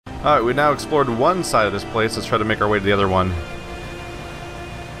Alright, we now explored one side of this place. Let's try to make our way to the other one.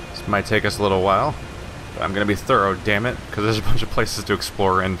 This might take us a little while. But I'm gonna be thorough, damn it, because there's a bunch of places to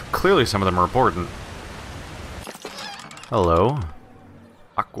explore, and clearly some of them are important. Hello.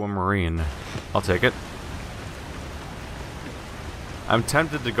 Aquamarine. I'll take it. I'm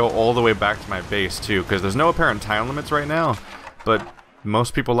tempted to go all the way back to my base, too, because there's no apparent time limits right now, but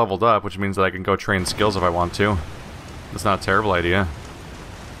most people leveled up, which means that I can go train skills if I want to. That's not a terrible idea.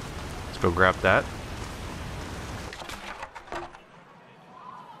 Let's go grab that.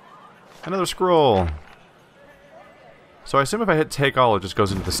 Another scroll! So I assume if I hit take all, it just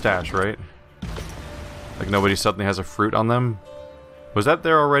goes into the stash, right? Like nobody suddenly has a fruit on them? Was that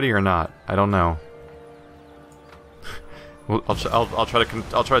there already or not? I don't know. Well, I'll try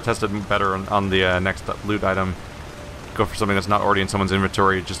to test it better on the next loot item. Go for something that's not already in someone's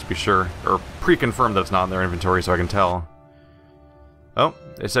inventory just to be sure, or pre-confirm that it's not in their inventory so I can tell. Oh,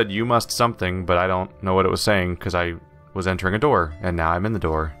 it said you must something, but I don't know what it was saying because I was entering a door, and now I'm in the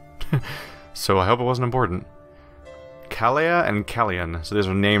door. So I hope it wasn't important. Kalia and Kalian, so these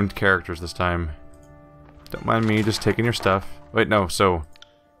are named characters this time. Don't mind me just taking your stuff. Wait, no, so...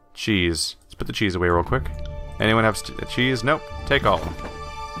 cheese. Let's put the cheese away real quick. Anyone have cheese? Nope. Take all.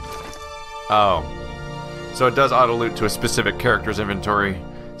 Oh. So it does auto-loot to a specific character's inventory,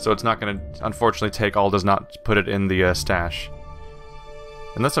 so it's not going to... Unfortunately, take all does not put it in the stash.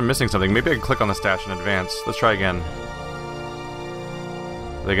 Unless I'm missing something. Maybe I can click on the stash in advance. Let's try again.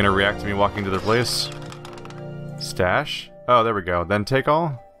 Are they going to react to me walking to their place? Stash? Oh, there we go. Then take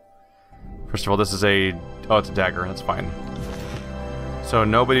all? First of all, this is a... Oh, it's a dagger. That's fine. So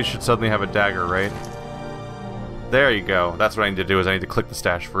nobody should suddenly have a dagger, right? There you go. That's what I need to do, is I need to click the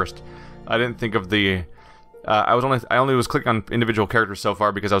stash first. I didn't think of the... I only was clicking on individual characters so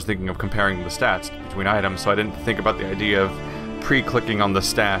far because I was thinking of comparing the stats between items, so I didn't think about the idea of pre-clicking on the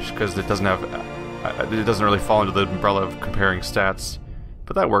stash because it doesn't have... it doesn't really fall into the umbrella of comparing stats.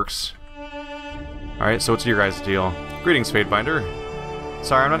 But that works. Alright, so what's your guys' deal? Greetings, Fatebinder.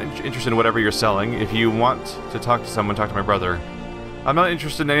 Sorry, I'm not interested in whatever you're selling. If you want to talk to someone, talk to my brother. I'm not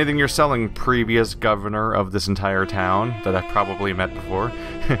interested in anything you're selling, previous governor of this entire town that I've probably met before.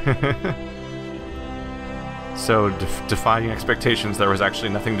 So, defying expectations, there was actually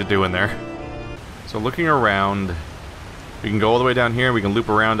nothing to do in there. So looking around, we can go all the way down here, we can loop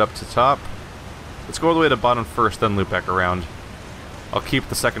around up to top. Let's go all the way to the bottom first, then loop back around. I'll keep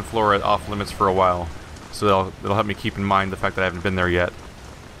the second floor off limits for a while, so it'll help me keep in mind the fact that I haven't been there yet.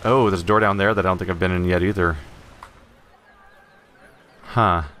 Oh, there's a door down there that I don't think I've been in yet either.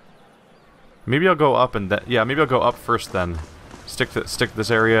 Huh. Maybe I'll go up and yeah, maybe I'll go up first then. Stick this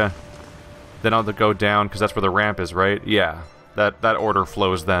area. Then I'll go down because that's where the ramp is, right? Yeah. That order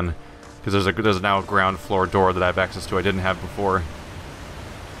flows then, because there's now a ground floor door that I have access to I didn't have before.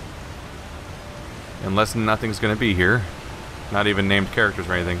 Unless nothing's gonna be here. Not even named characters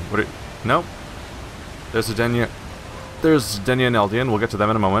or anything. Nope. There's Denya and Eldian. We'll get to them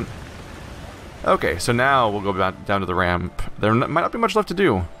in a moment. Okay, so now we'll go back down to the ramp. There might not be much left to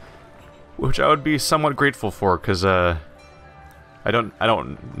do, which I would be somewhat grateful for, because I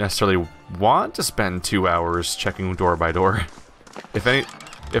don't necessarily want to spend 2 hours checking door by door.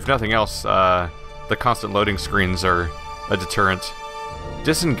 If nothing else, the constant loading screens are a deterrent.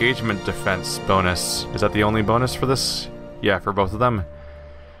 Disengagement defense bonus. Is that the only bonus for this? Yeah, for both of them.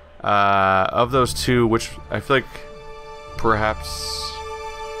 Of those two, which I feel like perhaps...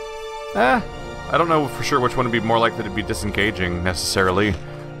 I don't know for sure which one would be more likely to be disengaging, necessarily.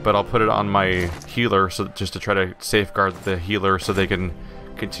 But I'll put it on my healer, so just to try to safeguard the healer so they can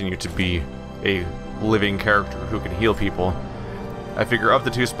continue to be a living character who can heal people. I figure of the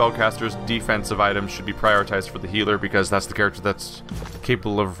two spellcasters, defensive items should be prioritized for the healer because that's the character that's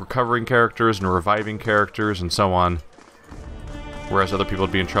capable of recovering characters and reviving characters and so on. Whereas other people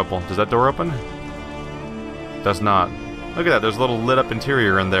would be in trouble. Does that door open? Does not. Look at that, there's a little lit up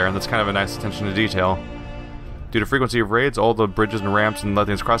interior in there, and that's kind of a nice attention to detail. Due to frequency of raids, all the bridges and ramps in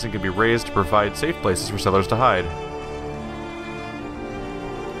Lethian's Crossing can be raised to provide safe places for settlers to hide.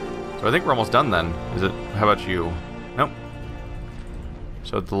 So I think we're almost done then. Is it? How about you? Nope.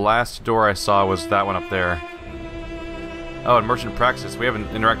 So the last door I saw was that one up there. Oh, and Merchant Praxis. We haven't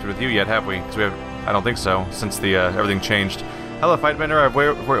interacted with you yet, have we? Because we have... I don't think so, since the everything changed. Hello, Fatebinder. I have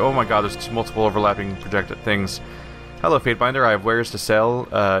oh my god, there's multiple overlapping projected things. Hello, Fatebinder. I have wares to sell.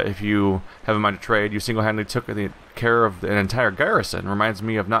 If you have a mind to trade, you single-handedly took care of an entire garrison. Remind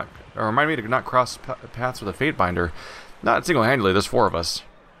me to not cross paths with a Fatebinder. Not single-handedly. There's 4 of us.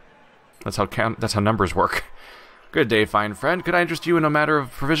 That's how numbers work. Good day, fine friend. Could I interest you in a matter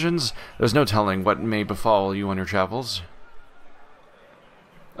of provisions? There's no telling what may befall you on your travels.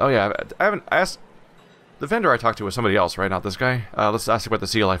 Oh yeah, I haven't asked... The vendor I talked to was somebody else, right? Not this guy? Let's ask about the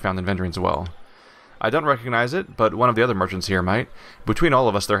seal I found in Vendoring as well. I don't recognize it, but one of the other merchants here might. Between all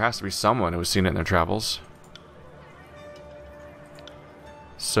of us, there has to be someone who has seen it in their travels.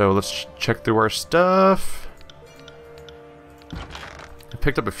 So let's check through our stuff. I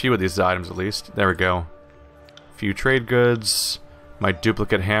picked up a few of these items at least. There we go. A few trade goods. My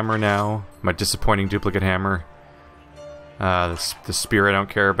duplicate hammer now. My disappointing duplicate hammer. The spear I don't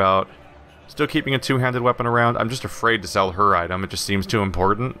care about. Still keeping a two-handed weapon around. I'm just afraid to sell her item. It just seems too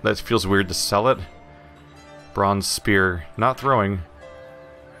important. That feels weird to sell it. Bronze spear. Not throwing.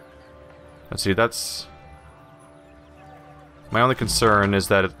 Let's see, that's... My only concern is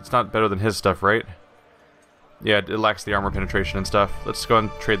that it's not better than his stuff, right? Yeah, it lacks the armor penetration and stuff. Let's go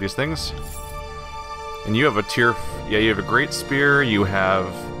and trade these things. And you have a tier... Yeah, you have a great spear. You have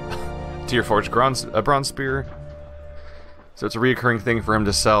tier forged bronze spear. So it's a reoccurring thing for him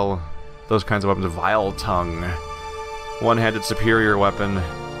to sell those kinds of weapons. Vile tongue. One-handed superior weapon.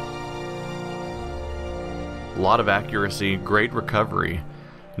 A lot of accuracy. Great recovery.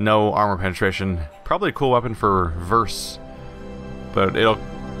 No armor penetration. Probably a cool weapon for verse. But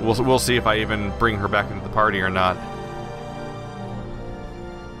we'll see if I even bring her back into the party or not.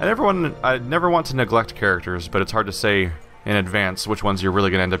 I never want to neglect characters, but it's hard to say in advance which ones you're really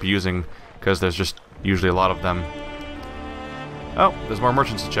going to end up using, because there's just usually a lot of them. Oh, there's more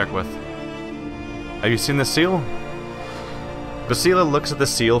merchants to check with. Have you seen this seal? Basila looks at the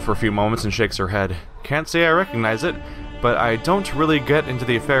seal for a few moments and shakes her head. Can't say I recognize it, but I don't really get into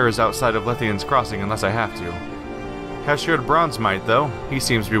the affairs outside of Lethian's Crossing unless I have to. Has shared Bronze Might, though. He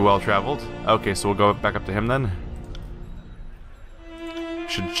seems to be well-traveled. Okay, so we'll go back up to him then.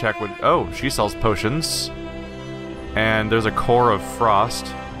 Should check what... Oh, she sells potions. And there's a core of frost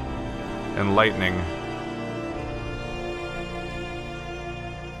and lightning.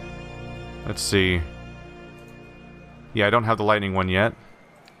 Let's see. Yeah, I don't have the lightning one yet.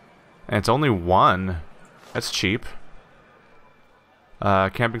 And it's only one. That's cheap.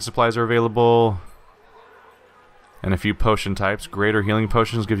 Camping supplies are available. And a few potion types. Greater healing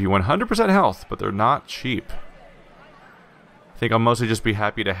potions give you 100% health, but they're not cheap. I think I'll mostly just be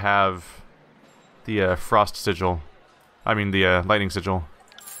happy to have the frost sigil. I mean the lightning sigil.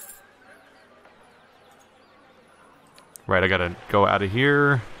 Right, I gotta go out of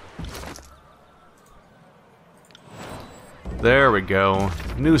here. There we go.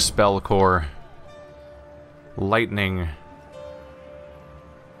 New spell core. Lightning.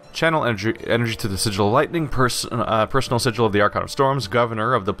 Channel energy to the sigil of lightning. Personal sigil of the Archon of Storms,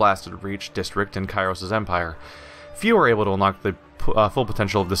 governor of the Blasted Reach district in Kairos' empire. Few are able to unlock the full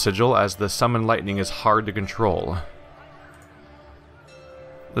potential of the sigil, as the summoned lightning is hard to control.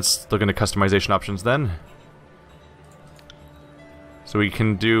 Let's look into customization options then. So we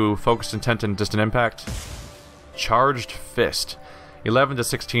can do Focused Intent and Distant Impact. Charged Fist. 11 to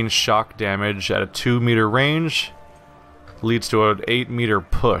 16 shock damage at a 2-meter range. Leads to an 8-meter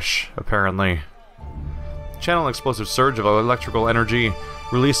push, apparently. Channel an explosive surge of electrical energy,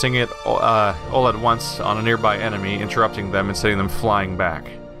 releasing it all at once on a nearby enemy, interrupting them and sending them flying back.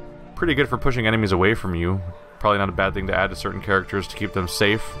 Pretty good for pushing enemies away from you. Probably not a bad thing to add to certain characters to keep them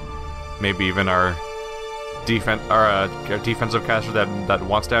safe. They even our defensive caster that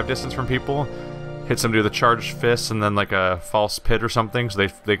wants to have distance from people hits somebody with a charged fist and then like a false pit or something, so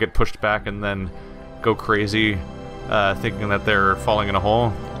they get pushed back and then go crazy, thinking that they're falling in a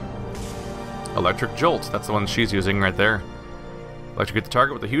hole. Electric Jolt, that's the one she's using right there. Electrocute the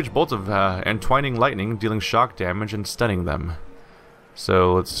target with a huge bolt of entwining lightning, dealing shock damage and stunning them.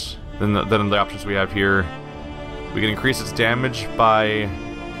 So let's then the options we have here, we can increase its damage by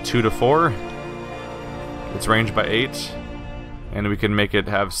 2 to 4, its range by 8, and we can make it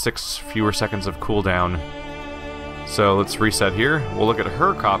have 6 fewer seconds of cooldown. So let's reset here. We'll look at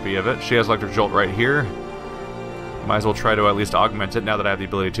her copy of it. She has Electric Jolt right here. Might as well try to at least augment it now that I have the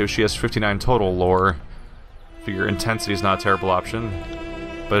ability to. She has 59 total lore. Figure intensity is not a terrible option.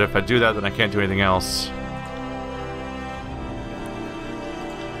 But if I do that, then I can't do anything else.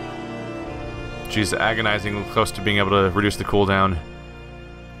 She's agonizingly close to being able to reduce the cooldown.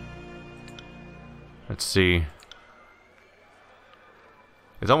 Let's see.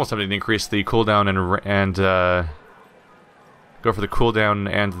 It's almost tempting to increase the cooldown and go for the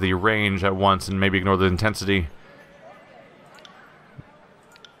cooldown and the range at once and maybe ignore the intensity.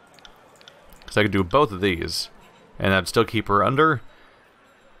 So I could do both of these, and I'd still keep her under.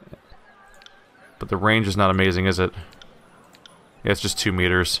 But the range is not amazing, is it? Yeah, it's just 2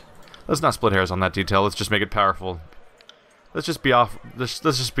 meters. Let's not split hairs on that detail. Let's just make it powerful. Let's just be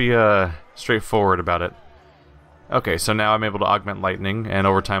straightforward about it. Okay, so now I'm able to augment lightning, and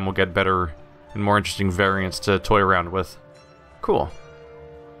over time we'll get better and more interesting variants to toy around with. Cool.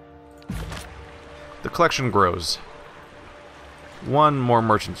 The collection grows. One more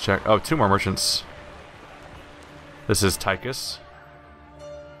merchant check. Oh, two more merchants. This is Tychus.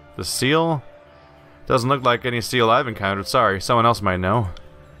 The seal? Doesn't look like any seal I've encountered. Sorry, someone else might know.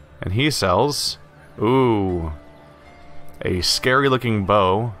 And he sells... Ooh. A scary-looking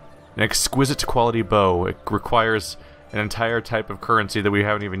bow. An exquisite quality bow. It requires an entire type of currency that we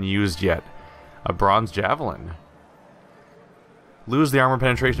haven't even used yet. A bronze javelin. Lose the armor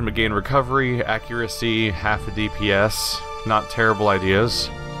penetration but gain recovery, accuracy, half a DPS. Not terrible ideas.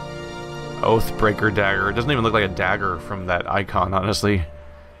 Oathbreaker dagger. It doesn't even look like a dagger from that icon, honestly.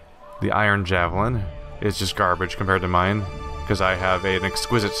 The iron javelin is just garbage compared to mine, because I have an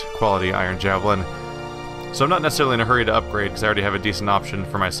exquisite quality iron javelin. So I'm not necessarily in a hurry to upgrade, because I already have a decent option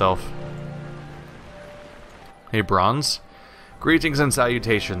for myself. Hey, bronze. Greetings and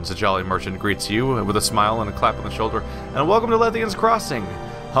salutations. A jolly merchant greets you with a smile and a clap on the shoulder. And welcome to Lethian's Crossing,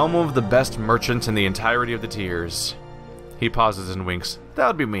 home of the best merchants in the entirety of the tiers. He pauses and winks. That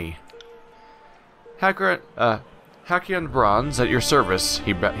would be me. Hakian Bronze, at your service,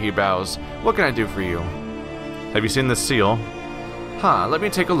 he bows. What can I do for you? Have you seen this seal? Huh, let me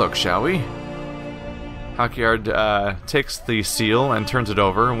take a look, shall we? Hakiard takes the seal and turns it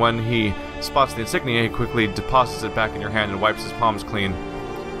over. When he spots the insignia, he quickly deposits it back in your hand and wipes his palms clean.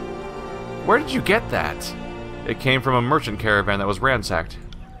 Where did you get that? It came from a merchant caravan that was ransacked.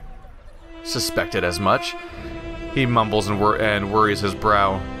 Suspected as much. He mumbles and worries his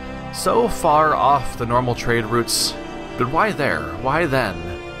brow. So far off the normal trade routes. But why there? Why then?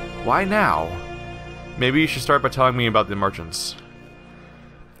 Why now? Maybe you should start by telling me about the merchants.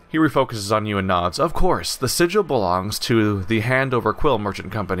 He refocuses on you and nods. Of course, the sigil belongs to the Hand Over Quill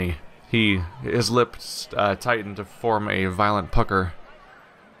Merchant Company. His lips tighten to form a violent pucker.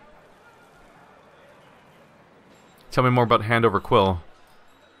 Tell me more about Hand Over Quill.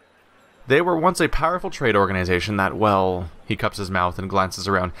 They were once a powerful trade organization that, well, he cups his mouth and glances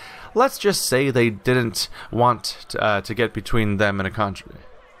around. Let's just say they didn't want to get between them and a contract.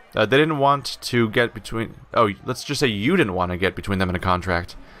 They didn't want to get between... Oh, let's just say you didn't want to get between them and a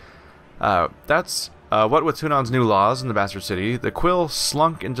contract. What with Tunon's new laws in the Bastard City, the Quill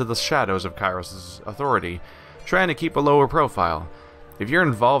slunk into the shadows of Kairos' authority, trying to keep a lower profile. If you're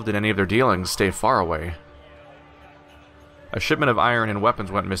involved in any of their dealings, stay far away. A shipment of iron and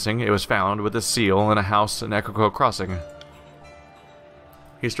weapons went missing. It was found with a seal in a house in Ekoko Crossing.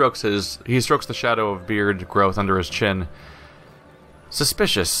 He strokes the shadow of beard growth under his chin.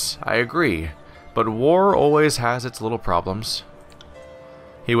 Suspicious, I agree, but war always has its little problems.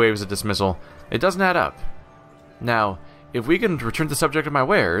 He waves a dismissal. It doesn't add up. Now, if we can return to the subject of my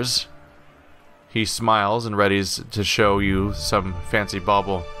wares... He smiles and readies to show you some fancy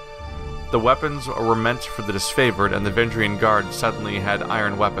bauble. The weapons were meant for the disfavored, and the Vendrian Guard suddenly had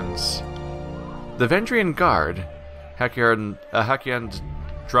iron weapons. The Vendrian Guard? Hakian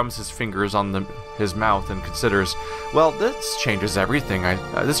drums his fingers on his mouth and considers. Well, this changes everything.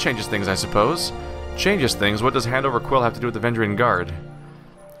 This changes things, I suppose. Changes things? What does Hand Over Quill have to do with the Vendrian Guard?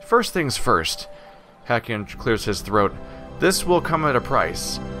 First things first. Hakian clears his throat. This will come at a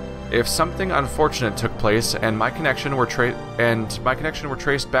price. If something unfortunate took place and my connection were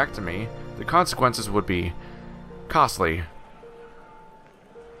traced back to me, the consequences would be costly.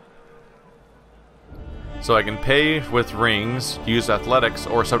 So I can pay with rings, use athletics,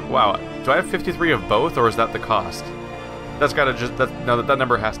 or some. Wow, do I have 53 of both, or is that the cost? That's gotta just no. That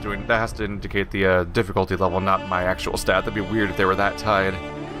number has to indicate the difficulty level, not my actual stat. That'd be weird if they were that tied.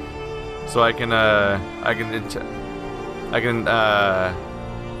 So I can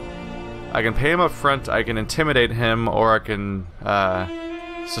pay him up front. I can intimidate him, or I can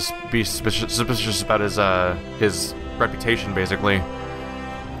be suspicious about his reputation, basically.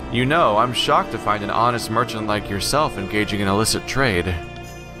 You know, I'm shocked to find an honest merchant like yourself engaging in illicit trade.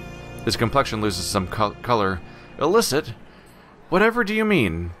 His complexion loses some color. Illicit? Whatever do you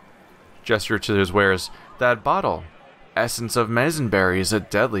mean? Gesture to his wares. That bottle. Essence of maizenberry, a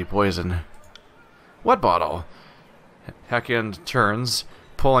deadly poison. What bottle? Hakian turns,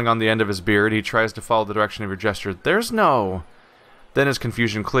 pulling on the end of his beard. He tries to follow the direction of your gesture. There's no... Then his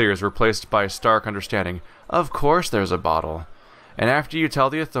confusion clears, replaced by stark understanding. Of course there's a bottle. And after you tell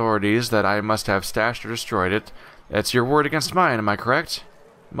the authorities that I must have stashed or destroyed it, it's your word against mine, am I correct?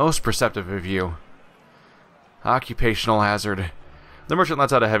 Most perceptive of you. Occupational hazard. The merchant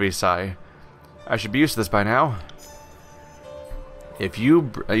lets out a heavy sigh. I should be used to this by now. If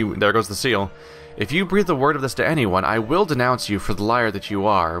you... there goes the seal. If you breathe the word of this to anyone, I will denounce you for the liar that you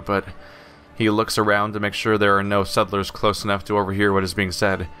are, but He looks around to make sure there are no settlers close enough to overhear what is being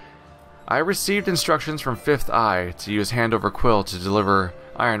said. I received instructions from Fifth Eye to use hand over quill to deliver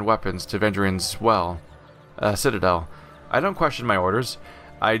iron weapons to Vendrian's Citadel. I don't question my orders.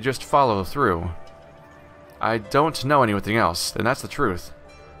 I just follow through. I don't know anything else, and that's the truth.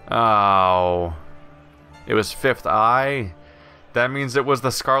 Oh. It was Fifth Eye? That means it was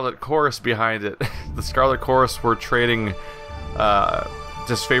the Scarlet Chorus behind it. The Scarlet Chorus were trading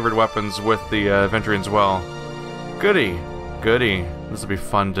disfavored weapons with the Vendrians well. Goody. Goody. This will be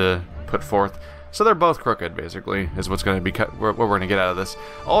fun to put forth. So they're both crooked, basically, is what's going to be what we're going to get out of this.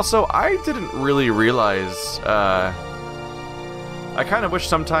 Also, I didn't really realize... I kind of wish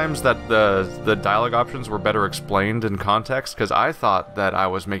sometimes that the dialogue options were better explained in context, because I thought that I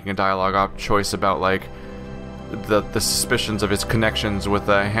was making a dialogue choice about, like, the suspicions of his connections with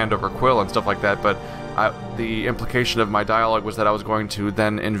the hand over quill and stuff like that, but the implication of my dialogue was that I was going to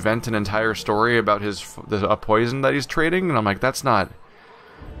then invent an entire story about a poison that he's trading, and I'm like, that's not...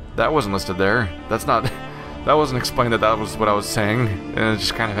 That wasn't listed there. That's not... That wasn't explained that was what I was saying, and I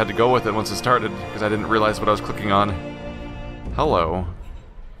just kind of had to go with it once it started, because I didn't realize what I was clicking on. Hello.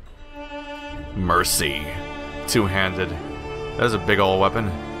 Mercy. Two-handed. That is a big ol'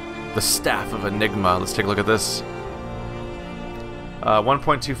 weapon. The Staff of Enigma. Let's take a look at this.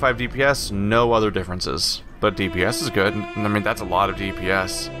 1.25 DPS, no other differences. But DPS is good. I mean, that's a lot of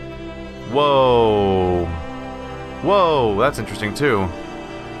DPS. Whoa. Whoa, that's interesting too.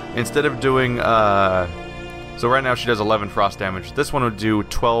 Instead of doing, so right now she does 11 frost damage. This one would do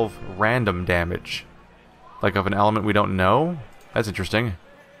 12 random damage. Like of an element we don't know? That's interesting.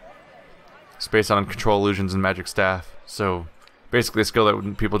 It's based on control illusions and magic staff. So, basically a skill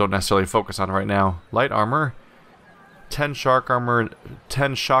that people don't necessarily focus on right now. Light armor, 10 shock armor, and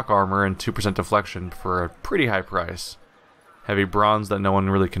 2% deflection for a pretty high price. Heavy bronze that no one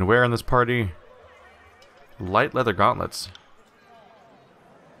really can wear in this party. Light leather gauntlets.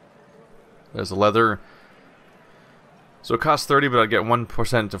 There's a leather. So it costs 30, but I get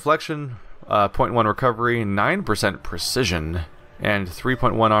 1% deflection, 0.1 recovery, 9% precision, and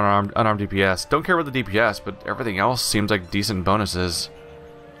 3.1 unarmed DPS. Don't care about the DPS, but everything else seems like decent bonuses.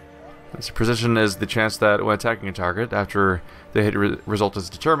 So precision is the chance that when attacking a target, after the hit result is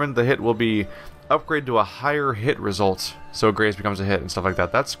determined, the hit will be upgraded to a higher hit result, so a graze becomes a hit and stuff like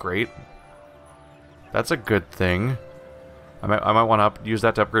that. That's great. That's a good thing. I might want to use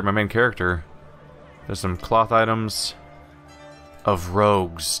that to upgrade my main character. There's some cloth items. Of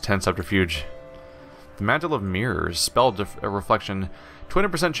rogues, 10 subterfuge. The Mantle of Mirrors, spell reflection,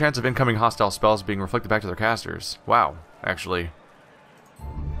 20% chance of incoming hostile spells being reflected back to their casters. Wow, actually.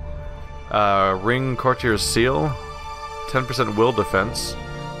 Ring Courtier's Seal, 10% will defense.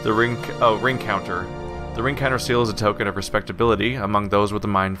 The ring counter. The ring counter seal is a token of respectability among those with a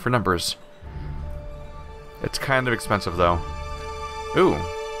mind for numbers. It's kind of expensive though. Ooh.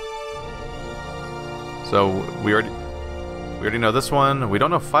 So we already know this one. We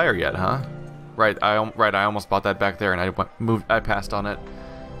don't know fire yet, huh? Right, I almost bought that back there, and I passed on it.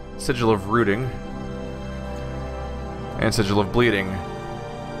 Sigil of Rooting. And Sigil of Bleeding.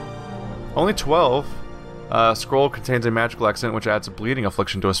 Only 12. Scroll contains a magical accent which adds a bleeding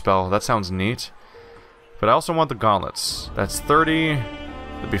affliction to a spell. That sounds neat. But I also want the gauntlets. That's 30.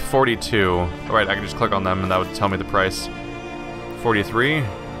 That'd be 42. Alright, I can just click on them and that would tell me the price. 43.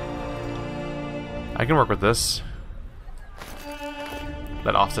 I can work with this.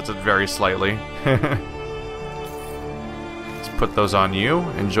 That offsets it very slightly. Let's put those on you.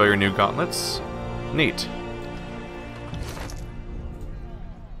 Enjoy your new gauntlets. Neat.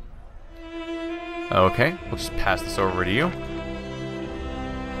 Okay, we'll just pass this over to you.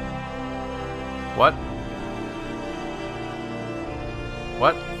 What?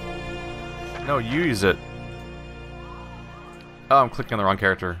 What? No, you use it. Oh, I'm clicking on the wrong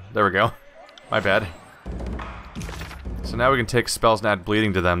character. There we go. My bad. So now we can take spells and add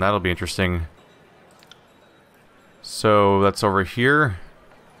bleeding to them. That'll be interesting. So that's over here.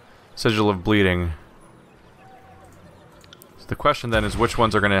 Sigil of Bleeding. So the question then is which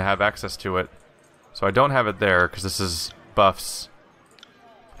ones are going to have access to it. So I don't have it there because this is buffs.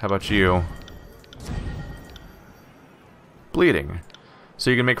 How about you? Bleeding. So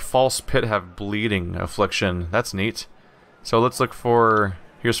you can make False Pit have bleeding affliction. That's neat. So let's look for...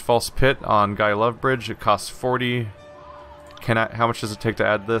 Here's False Pit on Guy Lovebridge. It costs 40. How much does it take to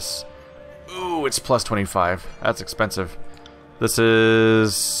add this? Ooh, it's plus 25. That's expensive. This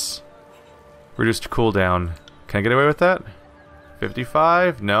is... reduced cooldown. Can I get away with that?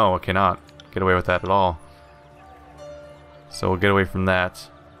 55? No, I cannot get away with that at all. So we'll get away from that.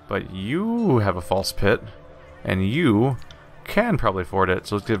 But you have a False Pit. And you can probably afford it,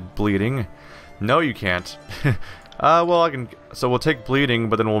 so let's give bleeding. No, you can't. Well, I can... So we'll take bleeding,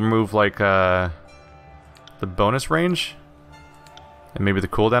 but then we'll move, like, the bonus range? And maybe the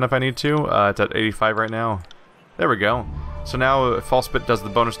cooldown if I need to. It's at 85 right now. There we go. So now False Spit does the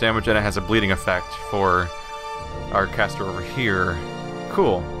bonus damage, and it has a bleeding effect for our caster over here.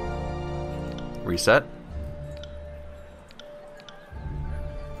 Cool. Reset.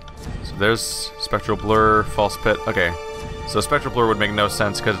 So there's Spectral Blur, False Pit. Okay. So Spectral Blur would make no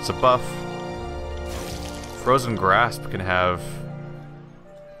sense because it's a buff. Frozen Grasp can have...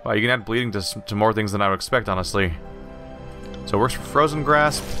 Wow, you can add bleeding to more things than I would expect, honestly. So it works for Frozen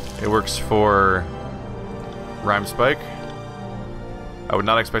Grasp. It works for Rhyme Spike. I would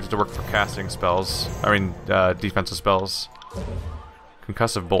not expect it to work for casting spells. I mean, defensive spells.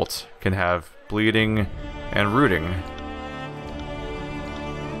 Concussive Bolt can have bleeding and rooting.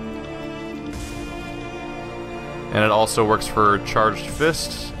 And it also works for Charged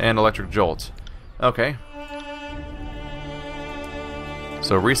Fist and Electric Jolt. Okay.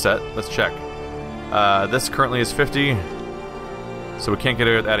 So reset, let's check. This currently is 50. So we can't get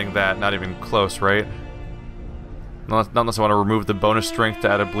it adding that, not even close, right? Not unless I want to remove the bonus strength to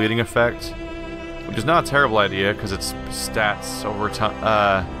add a bleeding effect. Which is not a terrible idea, because it's stats over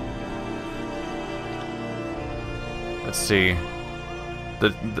time. Let's see.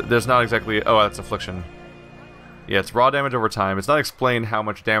 There's not exactly... Oh, that's Affliction. Yeah, it's raw damage over time. It's not explained how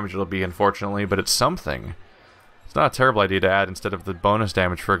much damage it'll be, unfortunately, but it's something. It's not a terrible idea to add instead of the bonus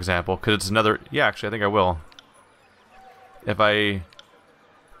damage, for example, because it's another... Yeah, actually, I think I will. If I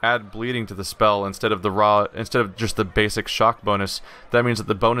add bleeding to the spell instead of just the basic shock bonus, that means that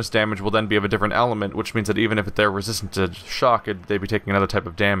the bonus damage will then be of a different element, which means that even if they're resistant to shock, they'd be taking another type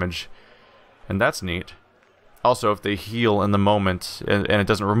of damage. And that's neat. Also, if they heal in the moment and it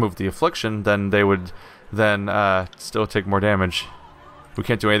doesn't remove the affliction, then they would then still take more damage. We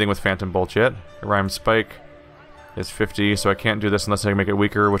can't do anything with Phantom Bolt yet. Rhyme Spike is 50, so I can't do this unless I can make it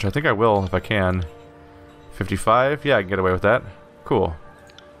weaker, which I think I will if I can. 55? Yeah, I can get away with that. Cool.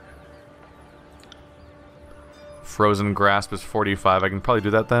 Frozen Grasp is 45. I can probably do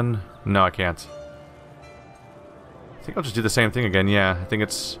that then? No, I can't. I think I'll just do the same thing again, yeah. I think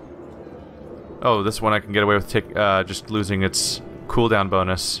it's... Oh, this one I can get away with just losing its cooldown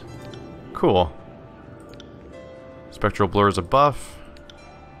bonus. Cool. Spectral Blur is a buff.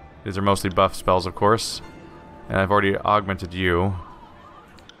 These are mostly buff spells, of course. And I've already augmented you.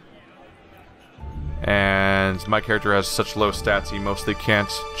 And my character has such low stats, he mostly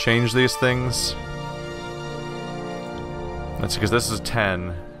can't change these things. That's because this is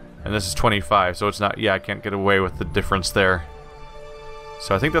 10, and this is 25, so it's not... Yeah, I can't get away with the difference there.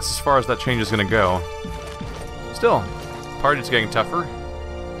 So I think that's as far as that change is going to go. Still, party's getting tougher.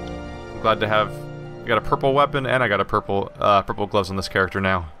 I'm glad to have... I got a purple weapon, and I got a purple gloves on this character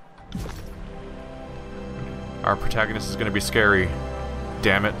now. Our protagonist is going to be scary.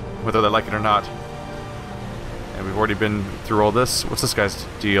 Damn it, whether they like it or not. And we've already been through all this. What's this guy's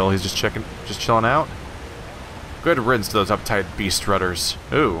deal? He's just chilling out? Good riddance to those uptight beast rudders.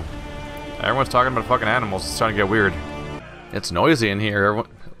 Ooh. Everyone's talking about fucking animals. It's starting to get weird. It's noisy in here.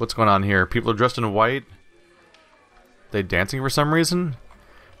 What's going on here? People are dressed in white. They dancing for some reason?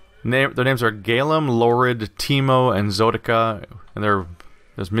 Their names are Galem, Lorid, Timo, and Zodica. And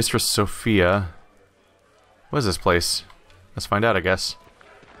there's Mistress Sophia. What is this place? Let's find out, I guess.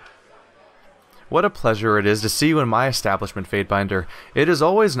 What a pleasure it is to see you in my establishment, Fatebinder. It is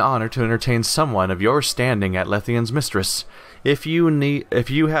always an honor to entertain someone of your standing at Lethian's mistress. If you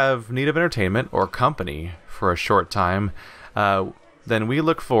have need of entertainment or company for a short time, then we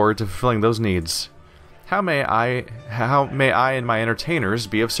look forward to fulfilling those needs. How may I and my entertainers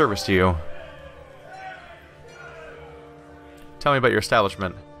be of service to you? Tell me about your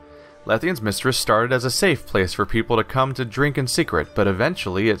establishment. Lethian's mistress started as a safe place for people to come to drink in secret, but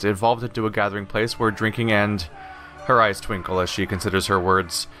eventually it evolved into a gathering place where drinking and... Her eyes twinkle as she considers her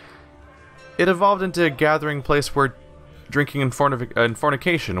words. It evolved into a gathering place where drinking and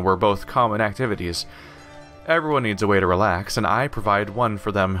fornication were both common activities. Everyone needs a way to relax, and I provide one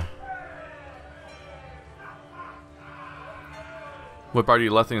for them. What part are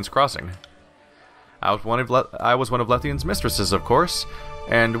you Lethian's crossing? I was one of Lethian's mistresses, of course.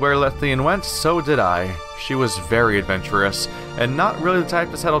 And where Lethian went, so did I. She was very adventurous, and not really the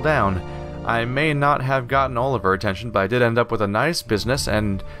type to settle down. I may not have gotten all of her attention, but I did end up with a nice business,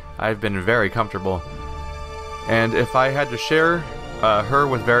 and I've been very comfortable. And if I had to share her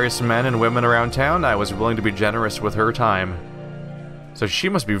with various men and women around town, I was willing to be generous with her time. So she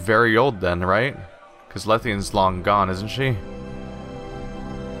must be very old then, right? Because Lethian's long gone, isn't she?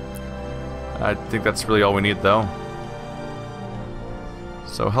 I think that's really all we need, though.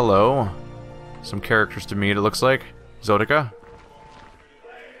 So, hello. Some characters to meet, it looks like. Zodica.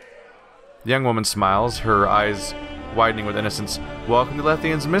 The young woman smiles, her eyes widening with innocence. Welcome to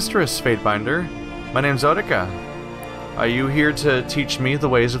Lethian's mistress, Fatebinder. My name's Zodica. Are you here to teach me the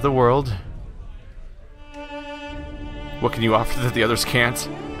ways of the world? What can you offer that the others can't?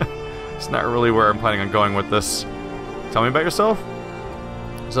 It's not really where I'm planning on going with this. Tell me about yourself?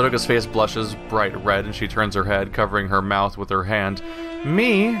 Zodica's face blushes bright red and she turns her head, covering her mouth with her hand.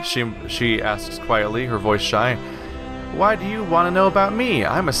 Me? She asks quietly, her voice shy. Why do you want to know about me?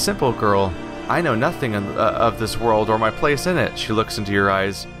 I'm a simple girl. I know nothing of this world or my place in it. She looks into your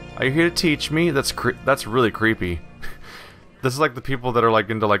eyes. Are you here to teach me? That's really creepy. This is like the people that are like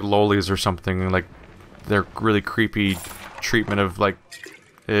into like lolies or something, like their really creepy treatment of like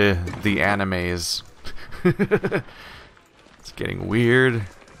the animes. It's getting weird.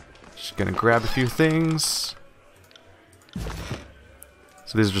 Just gonna grab a few things.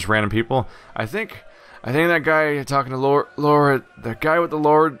 So these are just random people. I think that guy talking to Lord, that guy with the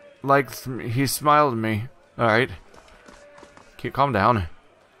Lord, he smiled at me. All right, calm down.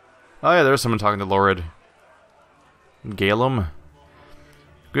 Oh yeah, there's someone talking to Lord. Galem.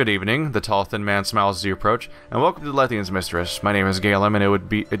 Good evening. The tall, thin man smiles as you approach. And welcome to Lethian's mistress. My name is Galem, and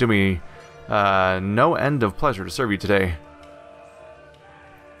it'd do me no end of pleasure to serve you today.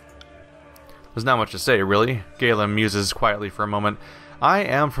 There's not much to say, really. Galem muses quietly for a moment. I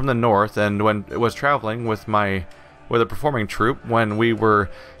am from the north, and when I was traveling with a performing troupe, when we were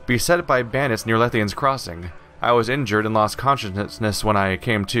beset by bandits near Lethian's crossing, I was injured and lost consciousness when I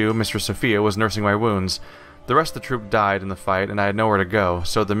came to. Mistress Sophia was nursing my wounds. The rest of the troop died in the fight, and I had nowhere to go,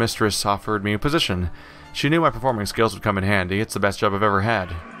 so the mistress offered me a position. She knew my performing skills would come in handy. It's the best job I've ever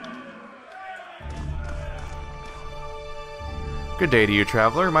had. Good day to you,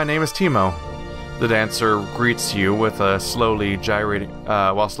 traveler. My name is Timo. The dancer greets you with while slowly gyrating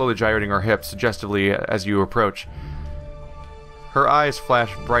her hips suggestively as you approach. Her eyes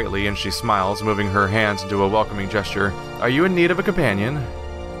flash brightly and she smiles, moving her hands into a welcoming gesture. Are you in need of a companion?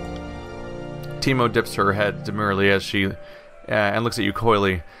 Timo dips her head demurely as she and looks at you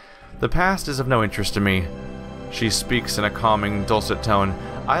coyly. The past is of no interest to me. She speaks in a calming, dulcet tone.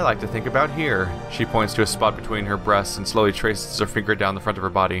 I like to think about here. She points to a spot between her breasts and slowly traces her finger down the front of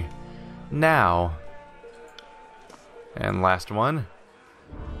her body. Now. And last one.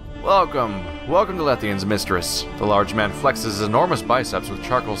 Welcome to Lethian's mistress. The large man flexes his enormous biceps with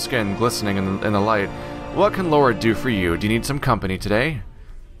charcoal skin glistening in the light. What can Lord do for you? Do you need some company today?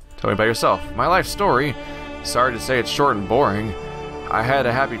 Tell me about yourself. My life story. Sorry to say it's short and boring. I had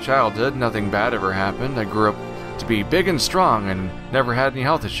a happy childhood. Nothing bad ever happened. I grew up to be big and strong and never had any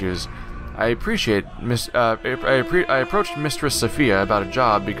health issues. I approached Mistress Sophia about a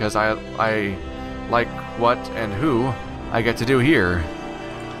job because I like what and who I get to do here.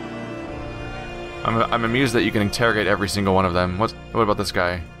 I'm amused that you can interrogate every single one of them. What about this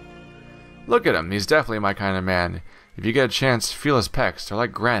guy? Look at him. He's definitely my kind of man. If you get a chance, feel his pecs. They're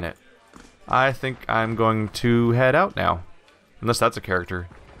like granite. I think I'm going to head out now. Unless that's a character.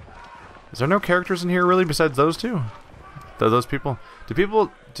 Is there no characters in here really besides those two? Those people?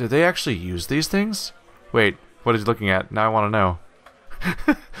 Do they actually use these things? Wait, what is he looking at? Now I want to know.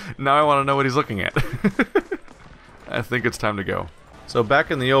 Now I want to know what he's looking at. I think it's time to go. So back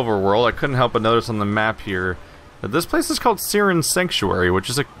in the overworld, I couldn't help but notice on the map here that this place is called Sirin Sanctuary,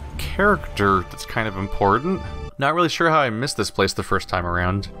 which is a character that's kind of important. Not really sure how I missed this place the first time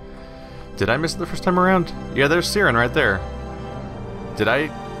around. Did I miss it the first time around? Yeah, there's Sirin right there.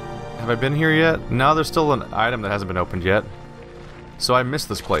 Have I been here yet? No, there's still an item that hasn't been opened yet. So I missed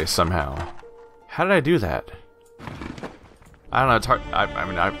this place somehow. How did I do that? I don't know, it's hard.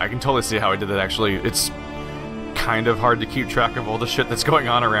 I can totally see how I did that actually. It's kind of hard to keep track of all the shit that's going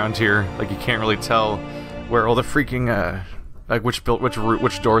on around here. Like, you can't really tell where all the freaking, like which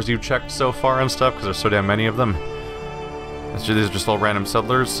doors you've checked so far and stuff, because there's so damn many of them. These are just all random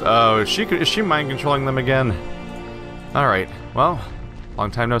settlers. Oh, is she mind controlling them again? Alright, well,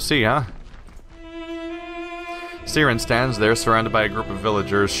 long time no see, huh? Sirin stands there surrounded by a group of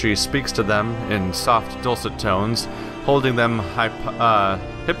villagers. She speaks to them in soft, dulcet tones, holding them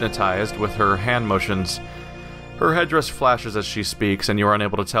hypnotized with her hand motions. Her headdress flashes as she speaks, and you are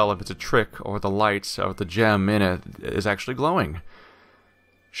unable to tell if it's a trick or the light or the gem in it is actually glowing.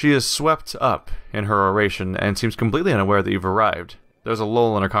 She is swept up in her oration and seems completely unaware that you've arrived. There's a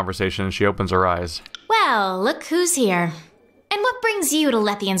lull in her conversation and she opens her eyes. Well, look who's here. And what brings you to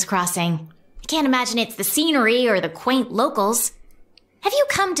Lethian's Crossing? I can't imagine it's the scenery or the quaint locals. Have you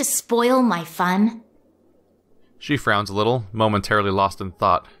come to spoil my fun? She frowns a little, momentarily lost in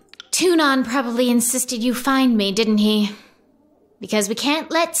thought. Tunon probably insisted you find me, didn't he? Because we can't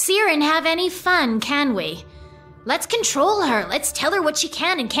let Sirin have any fun, can we? Let's control her. Let's tell her what she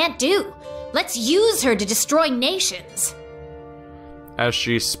can and can't do. Let's use her to destroy nations. As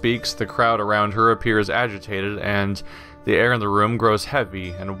she speaks, the crowd around her appears agitated, and the air in the room grows heavy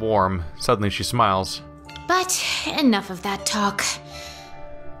and warm. Suddenly she smiles. But enough of that talk.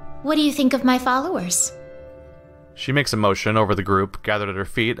 What do you think of my followers? She makes a motion over the group gathered at her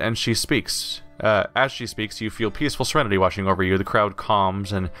feet, and she speaks. As she speaks, you feel peaceful serenity washing over you. The crowd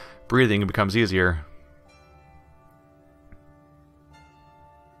calms, and breathing becomes easier.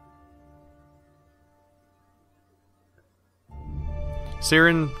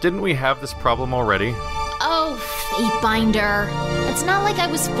 Sirin, didn't we have this problem already? Oh, Fatebinder. It's not like I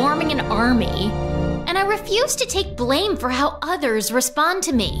was forming an army. And I refuse to take blame for how others respond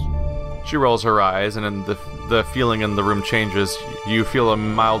to me. She rolls her eyes, and then the feeling in the room changes. You feel a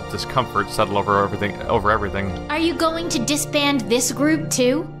mild discomfort settle over everything. Are you going to disband this group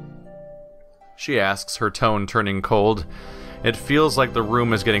too? She asks, her tone turning cold. It feels like the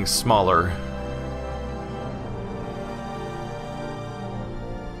room is getting smaller.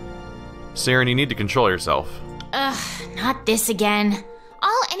 Sirin, you need to control yourself. Ugh, not this again.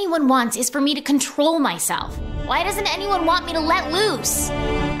 All anyone wants is for me to control myself. Why doesn't anyone want me to let loose?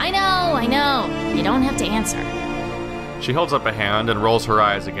 I know. You don't have to answer. She holds up a hand and rolls her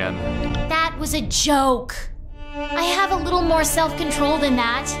eyes again. That was a joke. I have a little more self-control than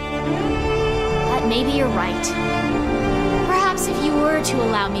that. But maybe you're right. Perhaps if you were to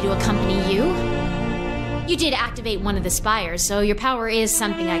allow me to accompany you. You did activate one of the spires, so your power is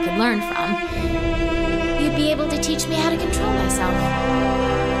something I could learn from. You'd be able to teach me how to control myself.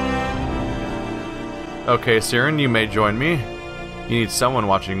 Okay, Sirin, you may join me. You need someone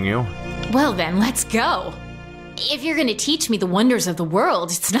watching you. Well then, let's go. If you're gonna teach me the wonders of the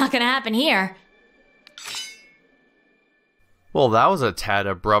world, it's not gonna happen here. Well, that was a tad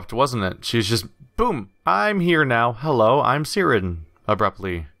abrupt, wasn't it? She's just, boom, I'm here now. Hello, I'm Sirin.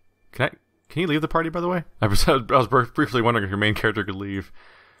 Abruptly. Can you leave the party, by the way? I was briefly wondering if your main character could leave.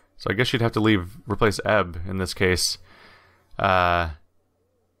 So I guess you'd have to replace Ebb in this case. I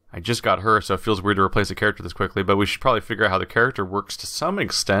just got her, so it feels weird to replace a character this quickly, but we should probably figure out how the character works to some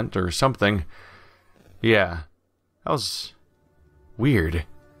extent or something. Yeah. That was weird.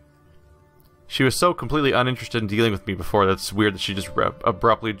 She was so completely uninterested in dealing with me before. That's weird that she just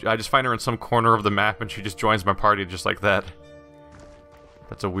abruptly... I just find her in some corner of the map and she just joins my party just like that.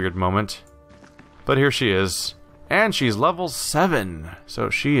 That's a weird moment. But here she is. And she's level 7. So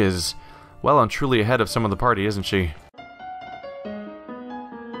she is well and truly ahead of some of the party, isn't she?